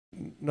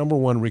number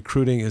one,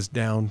 recruiting is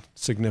down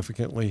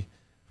significantly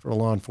for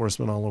law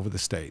enforcement all over the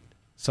state.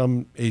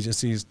 Some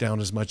agencies down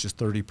as much as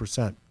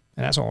 30%. And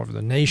that's all over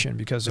the nation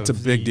because it's a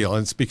big deal.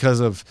 And it's because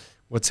of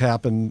what's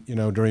happened,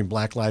 during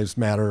Black Lives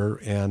Matter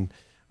and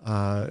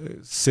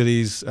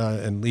cities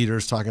and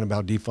leaders talking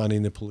about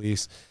defunding the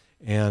police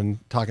and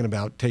talking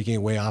about taking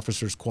away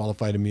officers'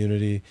 qualified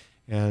immunity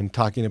and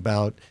talking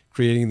about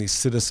creating these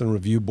citizen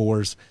review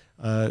boards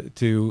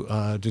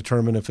to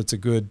determine if it's a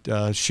good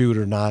shoot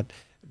or not,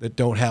 that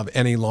don't have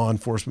any law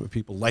enforcement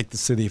people like the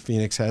city of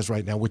Phoenix has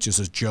right now, which is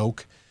a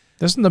joke.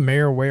 Doesn't the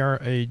mayor wear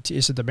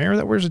is it the mayor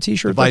that wears a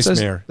T-shirt? The vice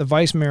mayor. The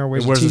vice mayor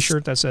wears a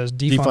T-shirt that says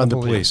defund the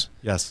police.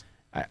 Yes.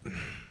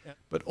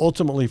 But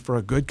ultimately, for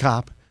a good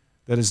cop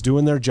that is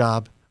doing their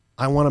job,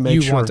 I want to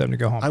make sure. You want them to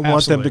go home. I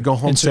want them to go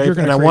home so safe,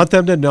 and I want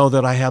them to know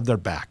that I have their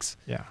backs.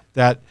 Yeah.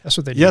 That's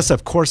what they do. Yes,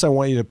 of course, I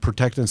want you to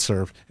protect and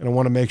serve, and I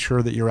want to make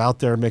sure that you're out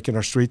there making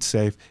our streets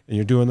safe and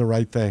you're doing the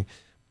right thing.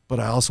 But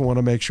I also want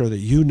to make sure that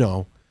you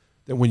know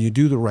that when you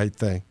do the right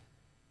thing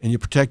and you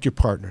protect your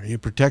partner, you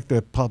protect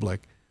the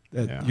public,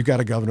 that you got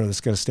a governor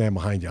that's going to stand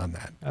behind you on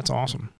that. That's awesome.